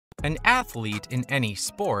An athlete in any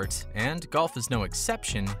sport, and golf is no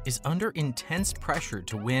exception, is under intense pressure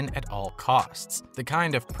to win at all costs. The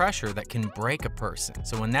kind of pressure that can break a person.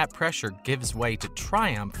 So when that pressure gives way to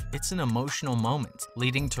triumph, it's an emotional moment,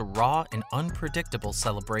 leading to raw and unpredictable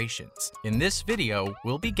celebrations. In this video,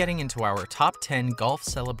 we'll be getting into our top 10 golf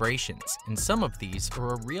celebrations, and some of these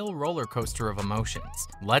are a real roller coaster of emotions.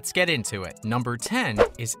 Let's get into it. Number 10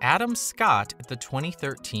 is Adam Scott at the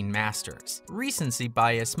 2013 Masters. Recency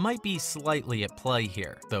bias might be slightly at play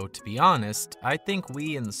here, though to be honest, I think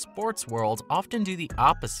we in the sports world often do the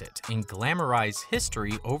opposite and glamorize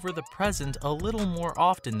history over the present a little more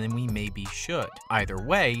often than we maybe should. Either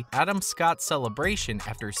way, Adam Scott's celebration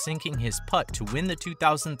after sinking his putt to win the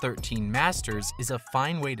 2013 Masters is a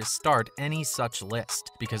fine way to start any such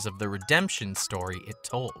list because of the redemption story it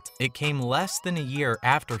told. It came less than a year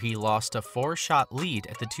after he lost a 4-shot lead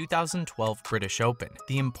at the 2012 British Open.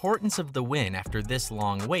 The importance of the win after this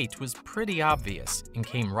long wait was pretty obvious and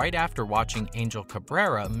came right after watching Angel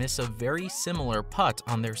Cabrera miss a very similar putt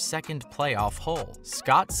on their second playoff hole.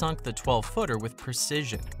 Scott sunk the 12-footer with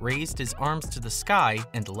precision, raised his arms to the sky,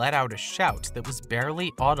 and let out a shout that was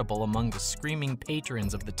barely audible among the screaming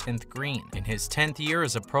patrons of the 10th green. In his 10th year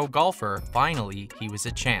as a pro golfer, finally, he was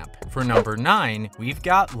a champ. For number 9, we've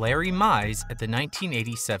got Larry Mize at the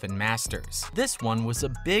 1987 Masters. This one was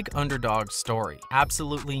a big underdog story.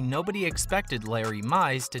 Absolutely nobody expected Larry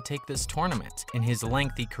Mize to take this tournament. In his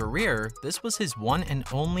lengthy career, this was his one and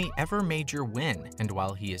only ever major win, and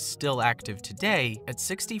while he is still active today, at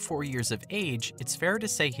 64 years of age, it's fair to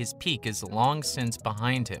say his peak is long since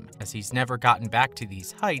behind him, as he's never gotten back to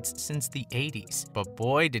these heights since the 80s. But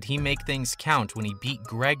boy, did he make things count when he beat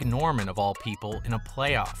Greg Norman of all people in a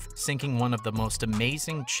playoff, sinking one of the most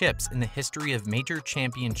amazing chips in the history of major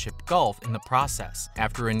championship golf in the process.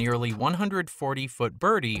 After a nearly 140-foot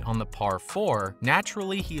birdie on the par 4,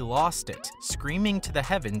 naturally he lost it, screaming to the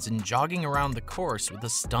heavens and jogging around the course with a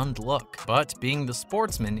stunned look. But being the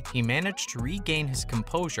sportsman, he managed to regain his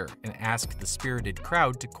composure and ask the spirited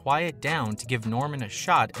crowd to quiet down to give Norman a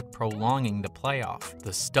shot at prolonging the playoff.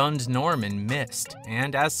 The stunned Norman missed,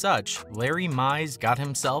 and as such, Larry Mize got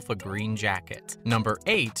himself a green jacket. Number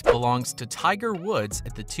 8 belongs to Tiger Woods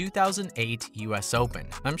at the 2008 US Open.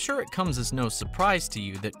 I'm sure it comes as no surprise to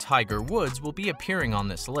you that Tiger Woods will be appearing on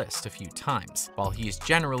this list a few times. While he is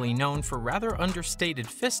generally known for rather understated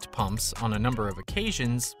fist pumps on a number of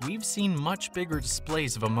occasions, we've seen much bigger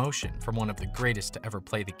displays of emotion from one of the greatest to ever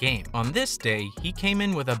play the game. On this day, he came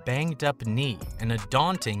in with a banged-up knee and a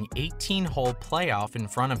daunting 18-hole playoff in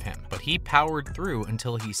front of him, but he powered through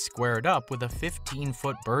until he squared up with a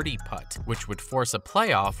 15-foot birdie putt, which would force a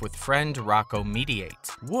playoff with friend Rocco Mediate.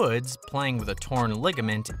 Woods, playing with a torn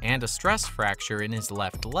ligament and a stress fracture in his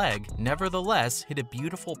left leg, nevertheless hit a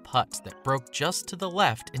beautiful putt that broke just to the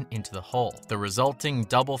left and into the hole. The resulting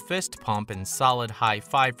double fist pump and solid high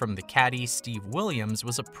five from the caddy Steve Williams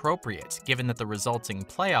was appropriate, given that the resulting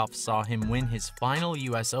playoff saw him win his final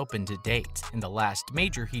US Open to date, and the last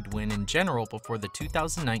major he'd win in general before the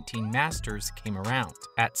 2019 Masters came around.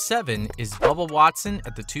 At 7 is Bubba Watson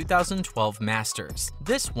at the 2012 Masters.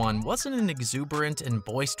 This one wasn't an exuberant and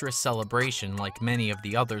boisterous celebration like many of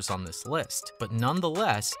the others on this list, but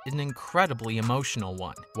nonetheless an incredibly emotional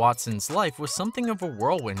one. Watson's life was something of a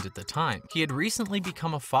whirlwind at the time. He had recently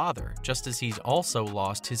become a father, just as he'd also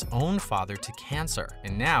lost his own father to cancer,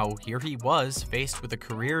 and now here he was faced with a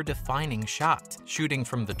career-defining shot. Shooting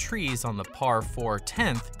from the trees on the par 4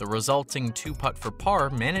 10th, the resulting 2-putt for par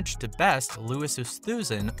managed to best Louis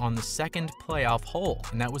Oosthuizen on the second playoff hole,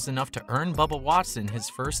 and that was enough to earn Bubba Watson his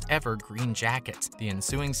first ever green jacket. The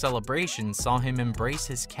ensuing celebration saw him embrace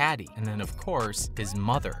his caddy, and then of course, his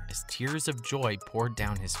mother, as tears of joy poured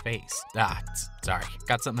down his face. Sorry,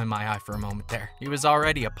 got something in my eye for a moment there. He was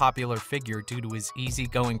already a popular figure due to his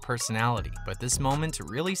easygoing personality, but this moment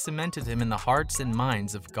really cemented him in the hearts and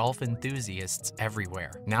minds of golf enthusiasts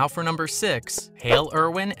everywhere. Now for number 6, Hale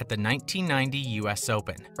Irwin at the 1990 US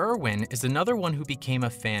Open. Irwin is another one who became a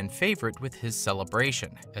fan favorite with his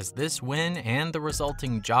celebration, as this win and the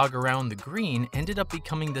resulting jog around the green ended up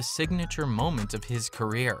becoming the signature moment of his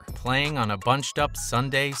career. Playing on a bunched-up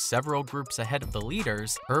Sunday several groups ahead of the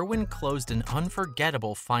leaders, Irwin closed an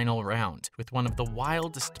unforgettable final round with one of the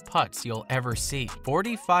wildest putts you'll ever see.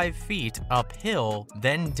 45 feet uphill,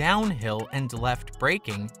 then downhill and left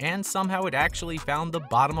breaking, and somehow it actually found the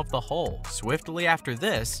bottom of the hole. Swiftly after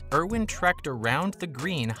this, Irwin trekked around the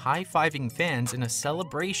green high-fiving fans in a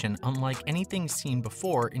celebration unlike anything seen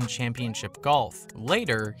before in championship golf.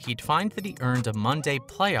 Later, he'd find that he earned a Monday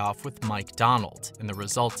playoff with Mike Donald, and the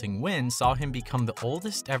resulting win saw him become the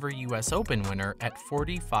oldest ever US Open winner at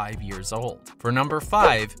 45 years old. For For number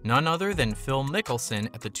 5, none other than Phil Mickelson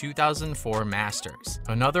at the 2004 Masters.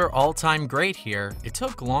 Another all-time great here, it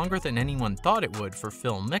took longer than anyone thought it would for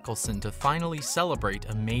Phil Mickelson to finally celebrate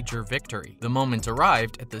a major victory. The moment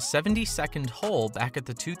arrived at the 72nd hole back at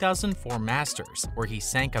the 2004 Masters, where he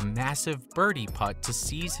sank a massive birdie putt to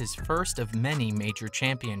seize his first of many major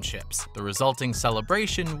championships. The resulting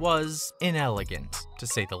celebration was inelegant, to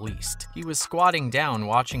say the least. He was squatting down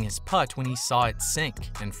watching his putt when he saw it sink,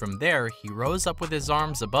 and from there he rose up with his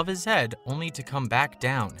arms above his head only to come back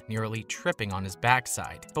down, nearly tripping on his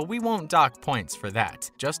backside. But we won't dock points for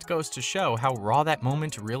that. Just goes to show how raw that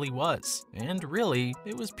moment really was. And really,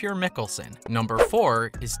 it was pure Mickelson. Number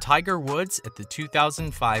 4 is Tiger Woods at the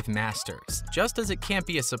 2005 Masters. Just as it can't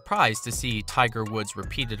be a surprise to see Tiger Woods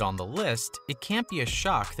repeated on the list, it can't be a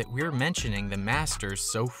shock that we're mentioning the Masters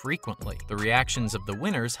so frequently. The reactions of the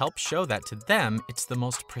winners help show that to them, it's the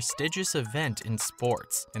most prestigious event in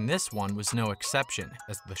sports, and this one was no exception,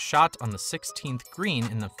 as the shot on the 16th green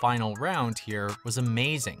in the final round here was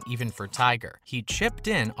amazing, even for Tiger. He chipped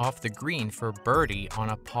in off the green for birdie on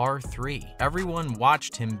a par 3. Everyone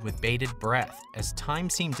watched him with bated breath, as time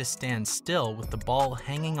seemed to stand still with the ball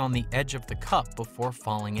hanging on the edge of the cup before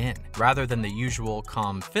falling in. Rather than the usual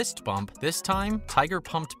calm fist bump, this time, Tiger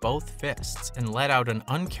pumped both fists and let out an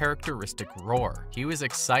uncharacteristic roar. He was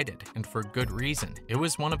excited, and for good reason. It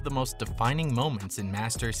was one of the most defining moments in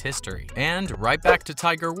Masters history. And right back to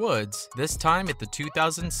Tiger Woods, this time at the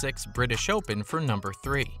 2006 British Open for number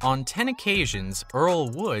 3. On 10 occasions, Earl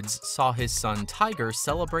Woods saw his son Tiger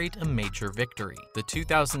celebrate a major victory. The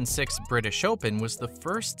 2006 British Open was the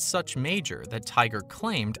first such major that Tiger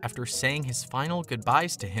claimed after saying his final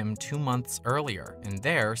goodbyes to him 2 months earlier, and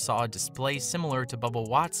there saw a display similar to Bubba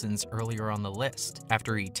Watson's earlier on the list.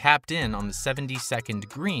 After he tapped in on the 72nd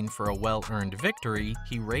green for a well-earned victory,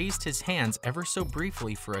 he raised his hands ever so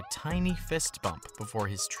briefly for a tiny fist bump before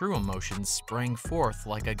his true emotions sprang forth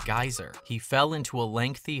like a geyser. He fell into a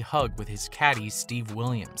lengthy hug with his caddy Steve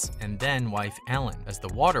Williams, and then wife Ellen, as the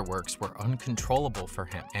waterworks were uncontrollable for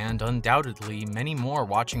him, and undoubtedly many more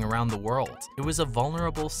watching around the world. It was a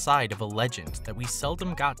vulnerable side of a legend that we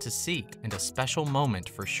seldom got to see, and a special moment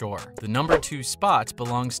for sure. The number 2 spot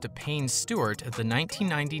belongs to Payne Stewart at the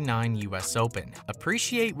 1999 US Open.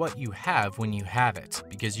 Appreciate what you have when you have it,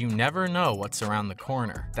 because you never know what's around the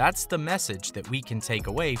corner. That's the message that we can take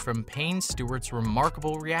away from Payne Stewart's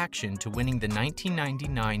remarkable reaction to winning the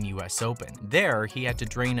 1999 US Open. There, he had to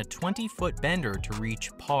drain a 20-foot bender to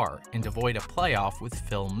reach par and avoid a playoff with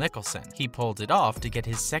Phil Mickelson. He pulled it off to get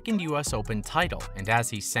his second US Open title, and as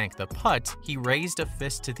he sank the putt, he raised a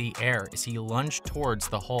fist to the air as he lunged towards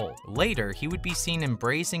the hole. Later, he would be seen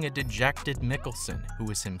embracing a dejected Mickelson, who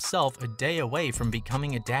was himself a day away from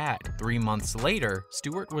becoming a dad. 3 months later,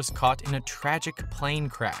 Stewart was caught in a tragic plane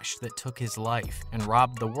crash that took his life and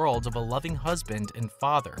robbed the world of a loving husband and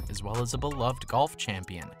father, as well as a beloved golf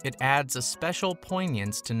champion. It adds a special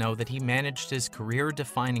poignance to know that he managed his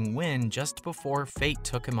career-defining win just before fate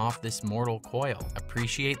took him off this mortal coil.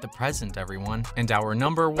 Appreciate the present, everyone. And our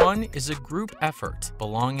number 1 is a group effort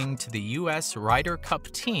belonging to the US Ryder Cup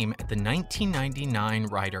team at the 1999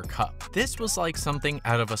 Ryder Cup. This was like something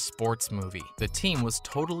out of a sports movie. The team was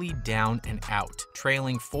totally down and out,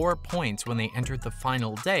 trailing 4 points when they entered the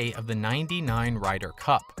final day of the 99 Ryder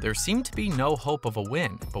Cup. There seemed to be no hope of a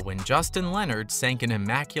win, but when Justin Leonard sank an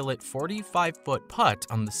immaculate 45-foot putt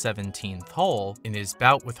on the 17th hole in his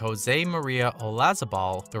bout with Jose Maria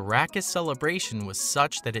Olazabal, the raucous celebration was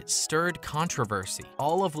such that it stirred controversy.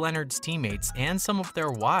 All of Leonard's teammates and some of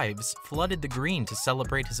their wives flooded the green to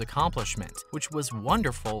celebrate his accomplishment, which was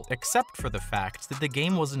wonderful except for the fact that the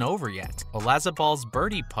game wasn't over yet. Olazabal's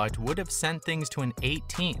birdie putt would have sent things to an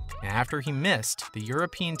 18th, and after he missed, the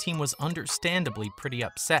European team was understandably pretty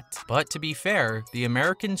upset. But to be fair, the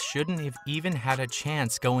Americans shouldn't have even had a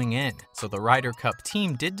chance going in, so the Ryder Cup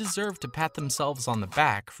team did deserve to pat themselves on the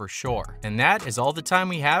back for sure. And that is all the time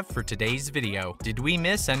we have for today's video. Did we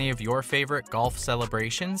miss any of your favorite golf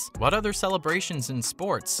celebrations? What other celebrations in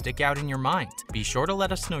sports stick out in your mind? Be sure to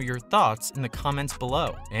let us know your thoughts in the comments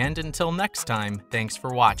below. And until next time, thanks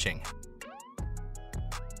for watching.